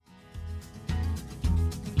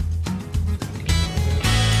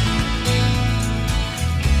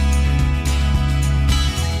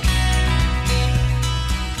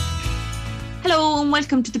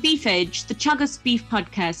welcome to the Beef Edge, the Teagasc Beef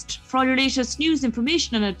Podcast, for all your latest news,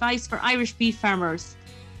 information and advice for Irish beef farmers.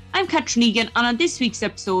 I'm Catherine Egan, and on this week's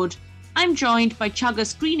episode, I'm joined by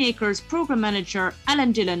Teagasc Greenacres Programme Manager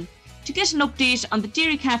Alan Dillon to get an update on the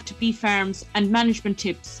dairy calf to beef farms and management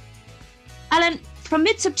tips. Alan, from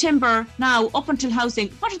mid-September now up until housing,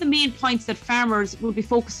 what are the main points that farmers will be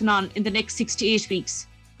focusing on in the next 6 to 8 weeks?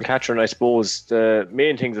 Catherine, I suppose the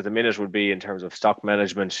main things at the minute would be in terms of stock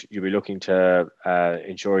management. You'll be looking to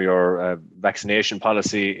ensure your vaccination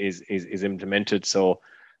policy is implemented. So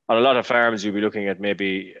on a lot of farms, you'll be looking at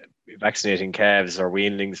maybe vaccinating calves or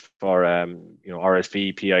weanlings for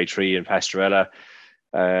RSV, PI3 and Pasteurella.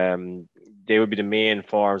 They would be the main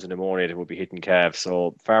forms of pneumonia that would be hitting calves.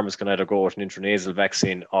 So farmers can either go with an intranasal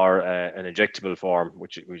vaccine or an injectable form,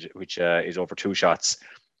 which is over 2 shots.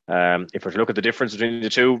 If we're to look at the difference between the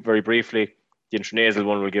two, very briefly, the intranasal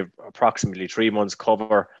one will give approximately 3 months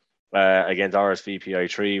cover against RSV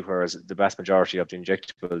PI3, whereas the vast majority of the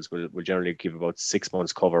injectables will generally give about 6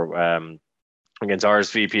 months cover against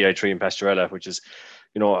RSV PI3 and Pasteurella,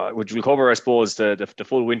 which will cover, I suppose, the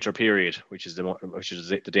full winter period, which is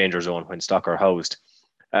the danger zone when stock are housed.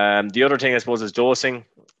 The other thing, I suppose, is dosing.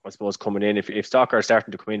 I suppose coming in, if stock are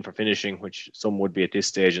starting to come in for finishing, which some would be at this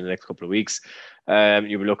stage in the next couple of weeks,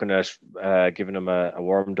 you'll be looking at giving them a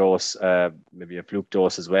worm dose, maybe a fluke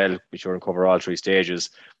dose as well, be sure and cover all 3 stages.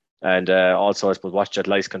 And also, I suppose, watch that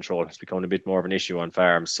lice control. It's becoming a bit more of an issue on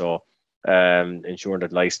farms, so ensuring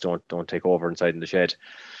that lice don't take over inside in the shed.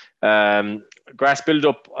 Grass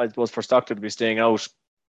build-up, I suppose, for stock to be staying out.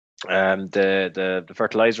 The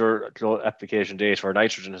fertilizer application date for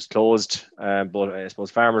nitrogen is closed, but I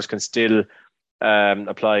suppose farmers can still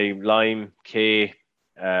apply lime, K,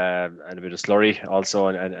 and a bit of slurry also,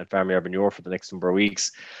 and farmyard manure for the next number of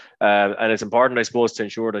weeks. And it's important, I suppose, to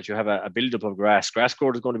ensure that you have a build-up of grass. Grass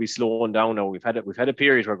growth is going to be slowing down now. We've had a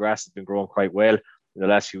period where grass has been growing quite well in the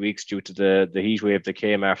last few weeks due to the heat wave that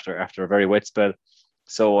came after a very wet spell.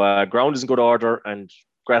 So ground is in good order, and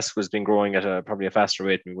grass has been growing at probably a faster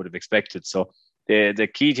rate than we would have expected. So the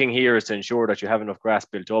key thing here is to ensure that you have enough grass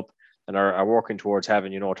built up and are working towards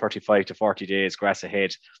having 35 to 40 days grass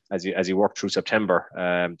ahead as you work through September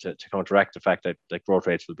to counteract the fact that growth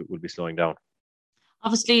rates will be slowing down.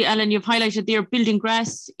 Obviously, Alan, you've highlighted there building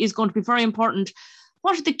grass is going to be very important.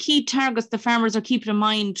 What are the key targets the farmers are keeping in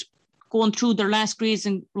mind going through their last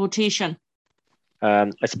grazing rotation?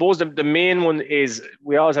 I suppose the main one is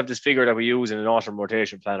we always have this figure that we use in an autumn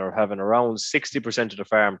rotation plan, or having around 60% of the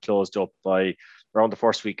farm closed up by around the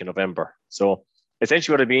first week in November. So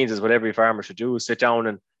essentially what it means is what every farmer should do is sit down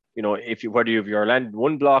and, whether you have your land in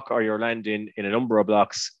one block or your land in a number of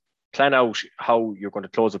blocks, plan out how you're going to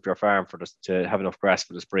close up your farm to have enough grass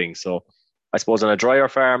for the spring. So I suppose on a drier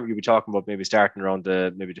farm, you'll be talking about maybe starting around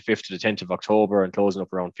maybe the 5th to the 10th of October and closing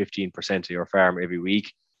up around 15% of your farm every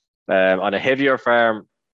week. On a heavier farm,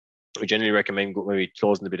 we generally recommend maybe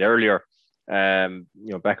closing a bit earlier,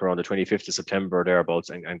 back around the 25th of September or thereabouts,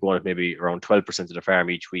 and going at maybe around 12% of the farm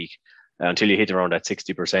each week until you hit around that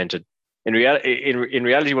 60%. And in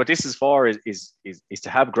reality, what this is for is to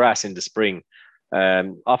have grass in the spring.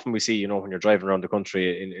 Often we see, when you're driving around the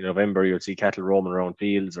country in November, you'll see cattle roaming around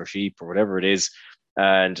fields or sheep or whatever it is,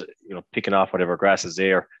 and picking off whatever grass is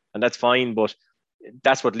there, and that's fine, but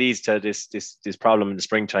that's what leads to this problem in the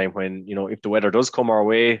springtime when, if the weather does come our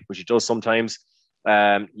way, which it does sometimes,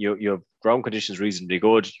 you have ground conditions reasonably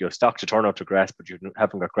good, you have stock to turn out to grass, but you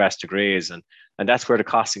haven't got grass to graze. And that's where the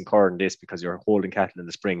costs incur in this, because you're holding cattle in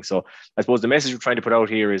the spring. So I suppose the message we're trying to put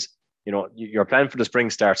out here is, your plan for the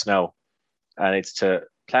spring starts now. And it's to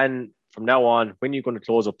plan from now on when you're going to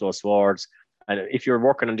close up those swards. And if you're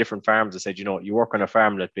working on different farms, I said, you work on a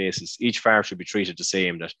farmlet basis. Each farm should be treated the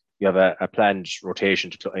same, that you have a planned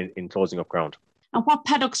rotation in closing up ground. And what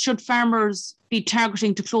paddocks should farmers be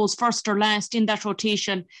targeting to close first or last in that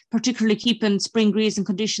rotation, particularly keeping spring grazing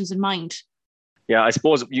conditions in mind? Yeah, I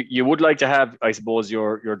suppose you would like to have,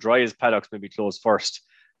 your driest paddocks maybe closed first.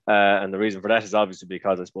 And the reason for that is obviously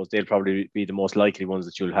because I suppose they'll probably be the most likely ones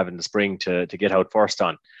that you'll have in the spring to get out first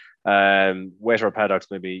on. Wetter paddocks,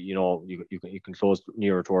 maybe you can close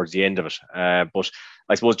nearer towards the end of it, but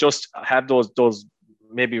I suppose just have those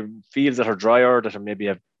maybe fields that are drier, that are maybe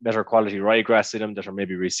have better quality ryegrass in them, that are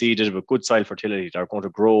maybe reseeded with good soil fertility, that are going to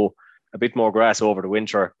grow a bit more grass over the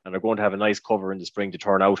winter and are going to have a nice cover in the spring to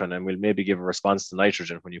turn out, and then will maybe give a response to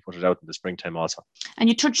nitrogen when you put it out in the springtime also. And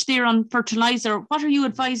you touched there on fertilizer. What are you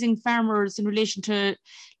advising farmers in relation to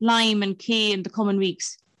lime and K in the coming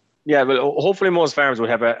weeks? Yeah, well, hopefully most farmers will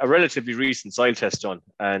have a relatively recent soil test done,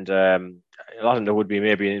 and a lot of them would be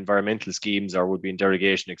maybe in environmental schemes or would be in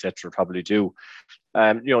derogation, etc. Probably do.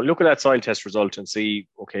 Look at that soil test result and see,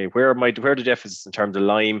 okay, where are the deficits in terms of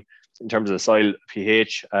lime, in terms of the soil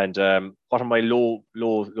pH, and what are my low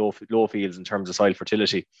fields in terms of soil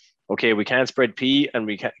fertility. Okay, we can't spread P and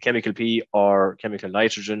chemical P or chemical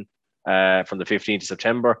nitrogen from the 15th of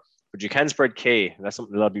September, but you can spread K. That's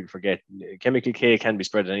something a lot of people forget. Chemical K can be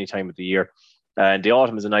spread at any time of the year. And the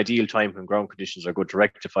autumn is an ideal time when ground conditions are good to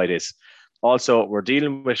rectify this. Also, we're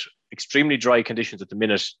dealing with extremely dry conditions at the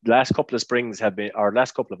minute. The last couple of springs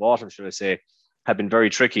last couple of autumns, should I say, have been very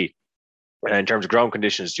tricky in terms of ground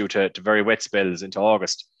conditions due to very wet spells into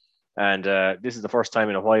August. And this is the first time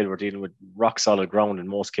in a while we're dealing with rock solid ground in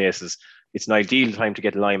most cases. It's an ideal time to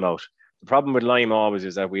get lime out. The problem with lime always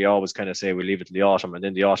is that we always kind of say we leave it to the autumn, and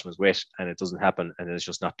then the autumn is wet and it doesn't happen, and it's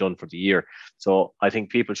just not done for the year. So I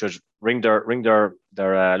think people should ring their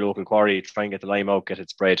local quarry, try and get the lime out, get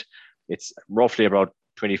it spread. It's roughly about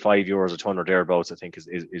 €25 a ton or thereabouts, I think, is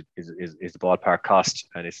the ballpark cost,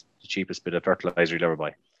 and it's the cheapest bit of fertilizer you'll ever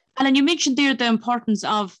buy. Alan, you mentioned there the importance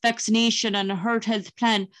of vaccination and a herd health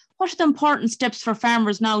plan. What are the important steps for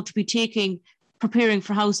farmers now to be taking, preparing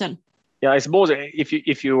for housing? Yeah, I suppose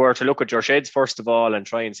if you were to look at your sheds first of all and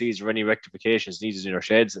try and see is there any rectifications needed in your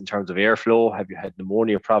sheds in terms of airflow, have you had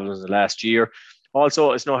pneumonia problems in the last year?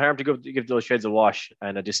 Also, it's no harm to give those sheds a wash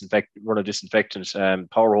and run a disinfectant,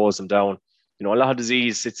 power hose them down. A lot of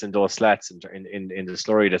disease sits in those slats in the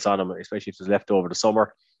slurry that's on them, especially if it's left over the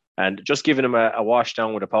summer. And just giving them a wash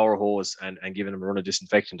down with a power hose and giving them a run of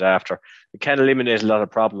disinfectant after, it can eliminate a lot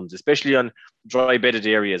of problems, especially on dry bedded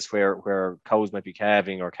areas where cows might be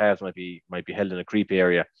calving or calves might be held in a creep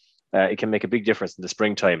area. It can make a big difference in the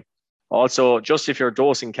springtime. Also, just if you're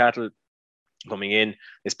dosing cattle coming in,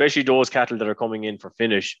 especially those cattle that are coming in for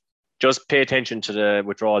finish, just pay attention to the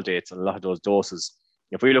withdrawal dates on a lot of those doses.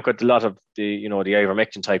 If we look at a lot of the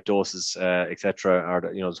ivermectin type doses, etc.,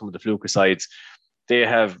 or some of the flucicides,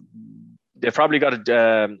 they've probably got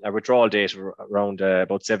a withdrawal date around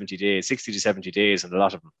about 60 to 70 days in a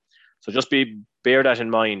lot of them. So just bear that in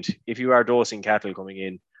mind. If you are dosing cattle coming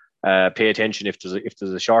in, pay attention if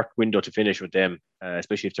there's a short window to finish with them,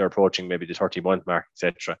 especially if they're approaching maybe the 30-month mark,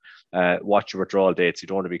 etc. Watch your withdrawal dates. You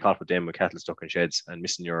don't want to be caught with them with cattle stuck in sheds and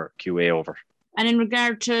missing your QA over. And in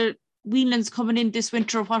regard to weanlings coming in this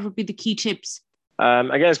winter, what would be the key tips?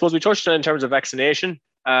 Again, I suppose we touched on in terms of vaccination.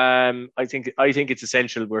 I think it's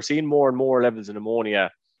essential. We're seeing more and more levels of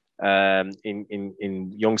pneumonia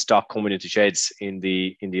in young stock coming into sheds in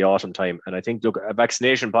the autumn time, and I think, look, a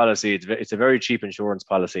vaccination policy, it's a very cheap insurance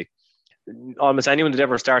policy. Almost anyone that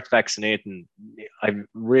ever starts vaccinating, I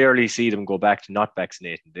rarely see them go back to not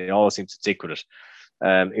vaccinating. They always seem to stick with it.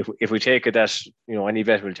 If we take it that any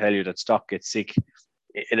vet will tell you that stock gets sick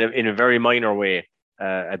in a very minor way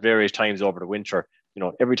at various times over the winter.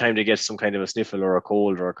 Every time they get some kind of a sniffle or a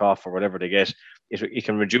cold or a cough or whatever they get, it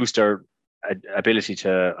can reduce their ability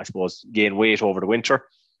to, I suppose, gain weight over the winter.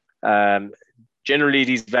 Generally,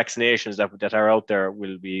 these vaccinations that are out there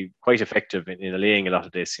will be quite effective in allaying a lot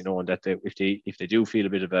of this, and that if they do feel a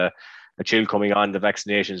bit of a chill coming on, the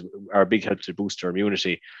vaccinations are a big help to boost their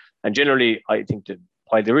immunity. And generally, I think that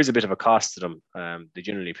while there is a bit of a cost to them, they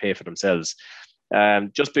generally pay for themselves.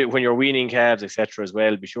 When you're weaning calves, etc., as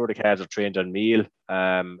well, be sure the calves are trained on meal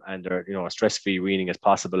and they're a stress-free weaning as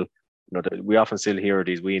possible. We often still hear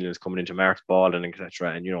these weanlings coming into marked balding,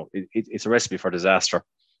 etc., and it's a recipe for disaster.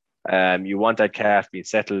 You want that calf being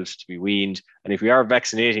settled to be weaned, and if we are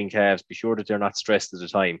vaccinating calves, be sure that they're not stressed at the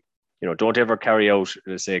time. Don't ever carry out,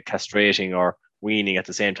 let's say, castrating or weaning at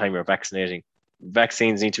the same time you're vaccinating.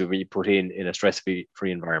 Vaccines need to be put in a stress-free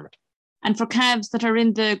environment. And for calves that are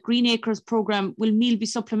in the Green Acres programme, will meal be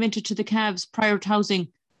supplemented to the calves prior to housing?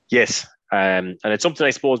 Yes, and it's something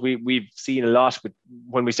I suppose we've seen a lot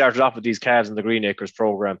when we started off with these calves in the Green Acres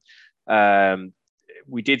programme.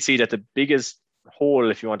 We did see that the biggest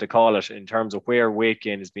hole, if you want to call it, in terms of where weight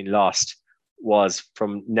gain has been lost was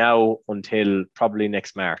from now until probably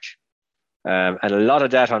next March. And a lot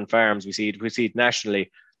of that on farms, we see it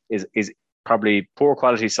nationally, is probably poor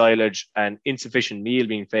quality silage and insufficient meal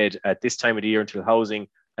being fed at this time of the year until housing,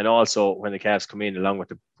 and also when the calves come in along with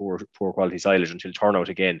the poor quality silage until turnout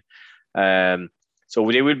again. So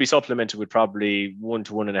they will be supplemented with probably 1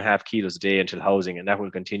 to 1.5 kilos a day until housing, and that will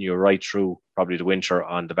continue right through probably the winter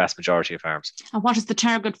on the vast majority of farms. And what is the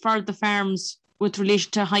target for the farms with relation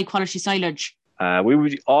to high quality silage? We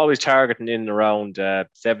would always targeting in around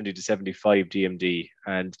 70 to 75 DMD,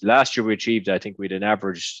 and last year we achieved, I think we had an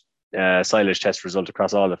average silage test result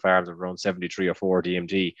across all the farms of around 73 or 4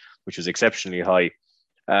 DMD, which was exceptionally high.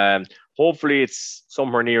 Hopefully it's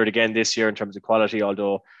somewhere near it again this year in terms of quality,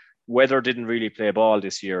 although weather didn't really play ball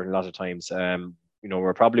this year a lot of times.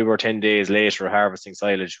 We're 10 days later harvesting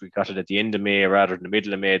silage. We got it at the end of May rather than the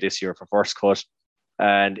middle of May this year for first cut.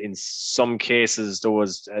 And in some cases, there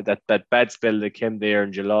was that bad spell that came there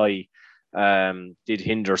in July did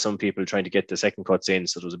hinder some people trying to get the second cuts in.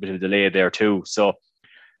 So there was a bit of a delay there too. So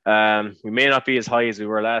we may not be as high as we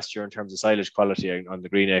were last year in terms of silage quality on the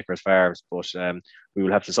Greenacres farms, but we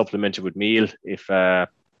will have to supplement it with meal if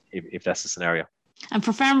that's the scenario. And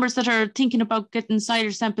for farmers that are thinking about getting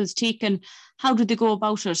silage samples taken, how do they go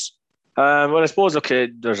about it? Well, I suppose,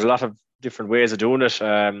 there's a lot of different ways of doing it.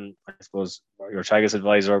 I suppose your Teagasc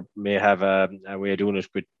advisor may have a way of doing it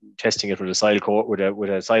with testing it with a soil core, with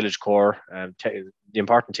a silage core. The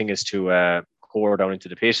important thing is to core down into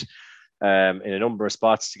the pit in a number of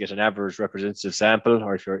spots to get an average representative sample,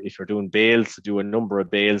 or if you're doing bales, to do a number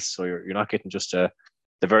of bales, so you're not getting just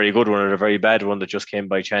the very good one or the very bad one that just came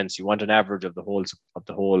by chance. You want an average of the whole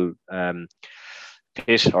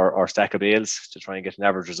pit or stack of bales to try and get an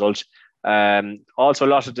average result. Also,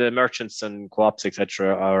 a lot of the merchants and co-ops,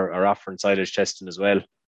 etc., are offering silage testing as well.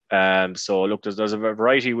 So look, there's a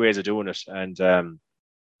variety of ways of doing it, and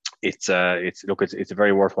it's a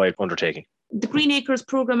very worthwhile undertaking. The Greenacres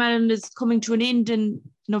programme, Alan, is coming to an end in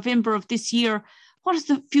November of this year. What is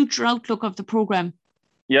the future outlook of the programme?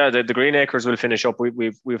 Yeah, the Greenacres will finish up.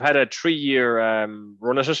 We've had a 3-year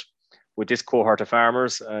run at it with this cohort of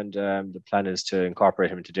farmers, and the plan is to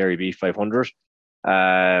incorporate them into Dairy Beef 500,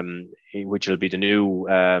 which will be the new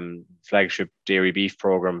flagship dairy beef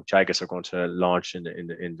program Teagasc are going to launch in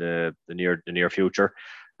the near future.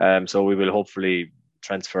 So we will hopefully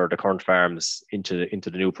transfer the current farms into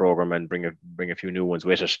the new program and bring a few new ones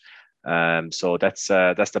with it. So that's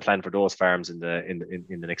the plan for those farms in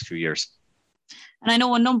the next few years. And I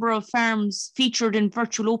know a number of farms featured in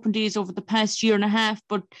virtual open days over the past year and a half,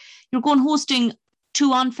 but you're hosting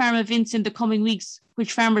 2 on-farm events in the coming weeks,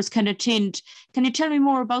 which farmers can attend. Can you tell me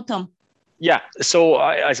more about them? Yeah, so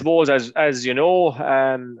I suppose as you know,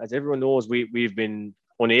 as everyone knows, we've been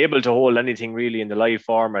unable to hold anything really in the live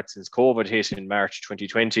format since COVID hit in March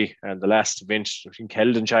 2020, and the last event I think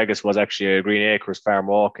held in Teagasc was actually a Greenacres farm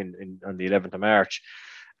walk on the 11th of March.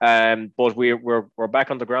 But we're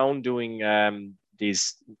back on the ground doing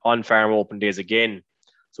these on-farm open days again.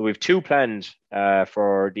 So we've 2 planned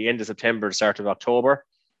for the end of September, start of October.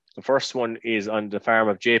 The first one is on the farm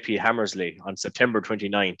of JP Hammersley on September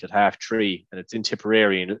 29th at 3:30, and it's in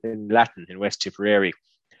Tipperary, in Latin, in West Tipperary.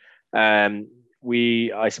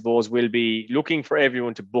 We, I suppose, will be looking for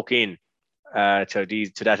everyone to book in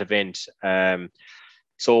to that event.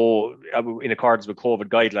 So in accordance with COVID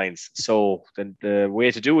guidelines. So the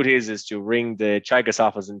way to do it is to ring the Teagasc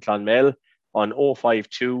office in Clonmel on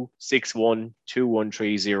 052 61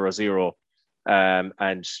 21300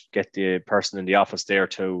 and get the person in the office there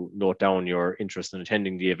to note down your interest in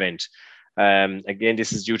attending the event. Again,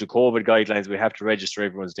 this is due to COVID guidelines. We have to register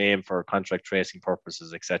everyone's name for contract tracing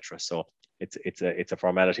purposes, etc. So it's a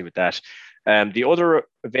formality with that. The other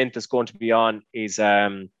event that's going to be on is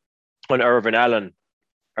on Irvin Allen.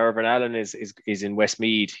 Irvin Allen is in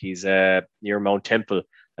Westmeath. He's near Mount Temple,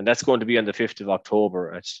 and that's going to be on the 5th of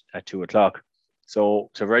October at 2:00. So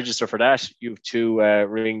to register for that, you have to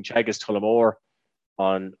ring Teagasc Tullamore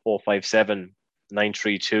on 057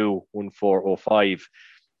 932 1405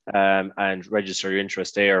 and register your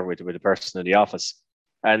interest there with the person in the office.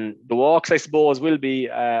 And the walks, I suppose, will be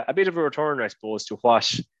a bit of a return, I suppose, to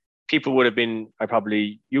what people would have been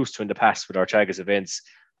probably used to in the past with our Teagasc events.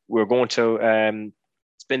 We're going to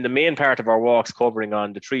spend the main part of our walks covering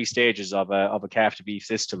on the 3 stages of a calf to beef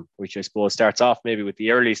system, which I suppose starts off maybe with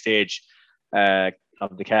the early stage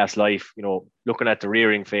of the calf's life, looking at the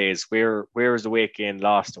rearing phase. Where is the weight gain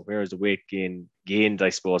lost, or where is the weight gained, I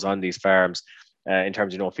suppose, on these farms in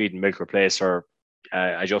terms of feeding milk replacer,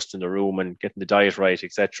 adjusting the room and getting the diet right,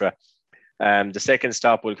 etc. The second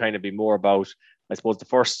stop will kind of be more about, I suppose,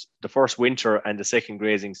 the first winter and the second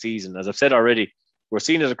grazing season. As I've said already, we're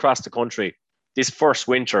seeing it across the country. This first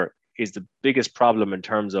winter is the biggest problem in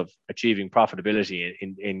terms of achieving profitability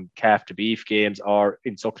in calf to beef games or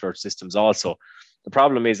in suckler systems also. The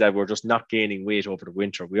problem is that we're just not gaining weight over the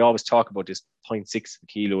winter. We always talk about this 0.6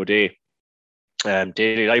 kilo a day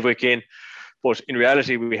daily live weight gain, but in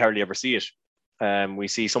reality, we hardly ever see it. We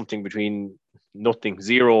see something between nothing,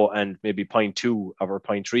 0, and maybe 0.2 or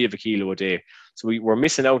 0.3 of a kilo a day. So we're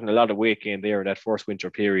missing out on a lot of weight gain there in that first winter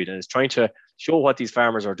period. And it's trying to show what these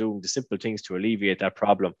farmers are doing, the simple things to alleviate that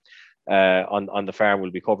problem on the farm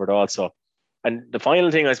will be covered also. And the final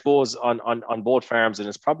thing, I suppose, on both farms, and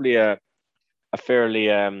it's probably a fairly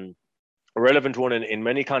relevant one in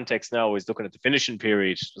many contexts now, is looking at the finishing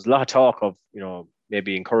period. There's a lot of talk of,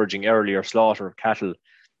 maybe encouraging earlier slaughter of cattle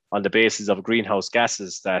on the basis of greenhouse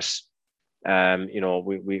gases that,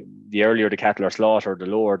 the earlier the cattle are slaughtered, the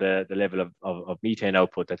lower the level of methane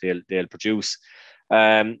output that they'll produce.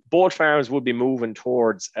 Both farms would be moving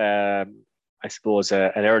towards, an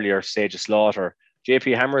earlier stage of slaughter.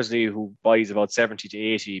 JP Hammersley, who buys about 70 to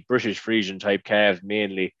 80 British Friesian type calves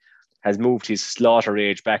mainly, has moved his slaughter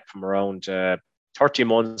age back from around 30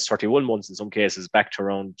 months, 31 months in some cases, back to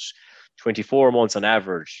around 24 months on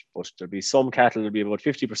average. But there'll be some cattle, there'll be about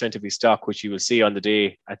 50% of his stock, which you will see on the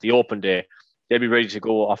day, at the open day, they'll be ready to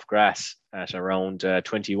go off grass at around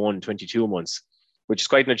 21, 22 months, which is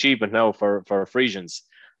quite an achievement now for Friesians.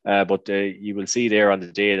 But you will see there on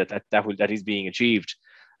the day that is being achieved.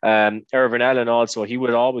 Irvin Allen also, he would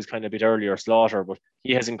always kind of a bit earlier slaughter, but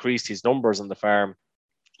he has increased his numbers on the farm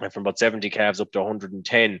from about 70 calves up to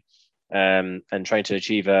 110, and trying to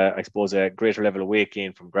achieve, a greater level of weight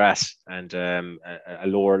gain from grass and a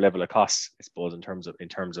lower level of costs, I suppose, in terms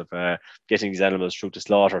of getting these animals through to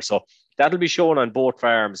slaughter. So that'll be shown on both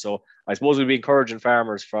farms. So I suppose we'll be encouraging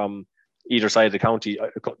farmers from either side of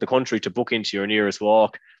the country to book into your nearest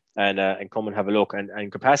walk and come and have a look.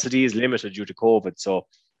 And capacity is limited due to COVID, so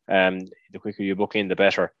the quicker you book in, the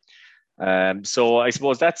better. So I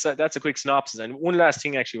suppose that's a quick synopsis. And one last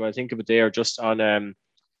thing, actually, when I think of it there, just on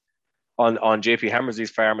JP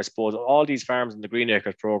Hammersley's farm, I suppose all these farms in the Green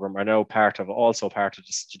Acres program are now part of the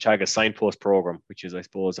Chagas Signpost program, which is, I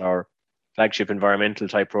suppose, our flagship environmental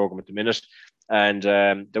type program at the minute. And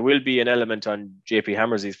there will be an element on JP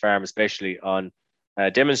Hammersley's farm, especially on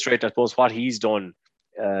demonstrating, I suppose, what he's done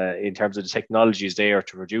in terms of the technologies there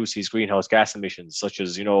to reduce these greenhouse gas emissions, such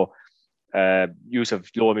as, use of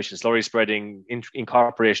low emission slurry spreading,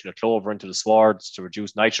 incorporation of clover into the swards to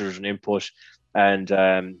reduce nitrogen input, and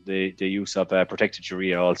the use of protected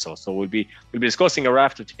urea also. So we'll be discussing a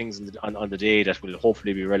raft of things on the day that will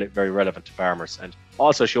hopefully be very relevant to farmers, and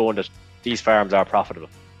also showing that these farms are profitable.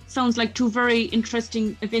 Sounds like two very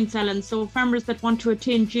interesting events, Alan. So farmers that want to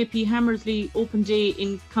attend JP Hammersley Open Day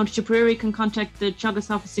in County Tipperary can contact the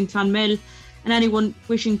Chagas office in Clonmel, and anyone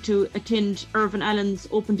wishing to attend Irvin Allen's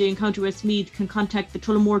Open Day in County Westmeath can contact the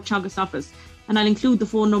Tullamore Chagas office, and I'll include the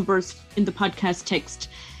phone numbers in the podcast text.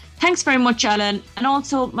 Thanks very much, Alan, and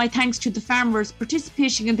also my thanks to the farmers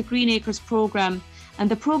participating in the Green Acres programme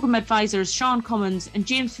and the programme advisors Sean Cummins and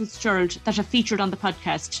James Fitzgerald that have featured on the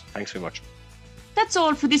podcast. Thanks very much. That's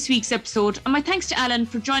all for this week's episode, and my thanks to Alan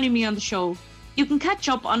for joining me on the show. You can catch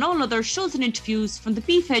up on all other shows and interviews from the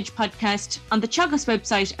Beef Edge podcast on the Chagas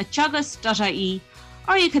website at chagas.ie,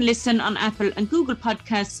 or you can listen on Apple and Google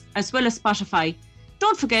Podcasts as well as Spotify.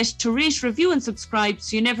 Don't forget to rate, review and subscribe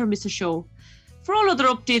so you never miss a show. For all other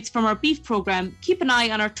updates from our beef programme, keep an eye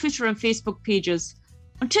on our Twitter and Facebook pages.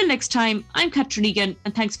 Until next time, I'm Catherine Egan,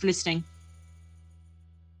 and thanks for listening.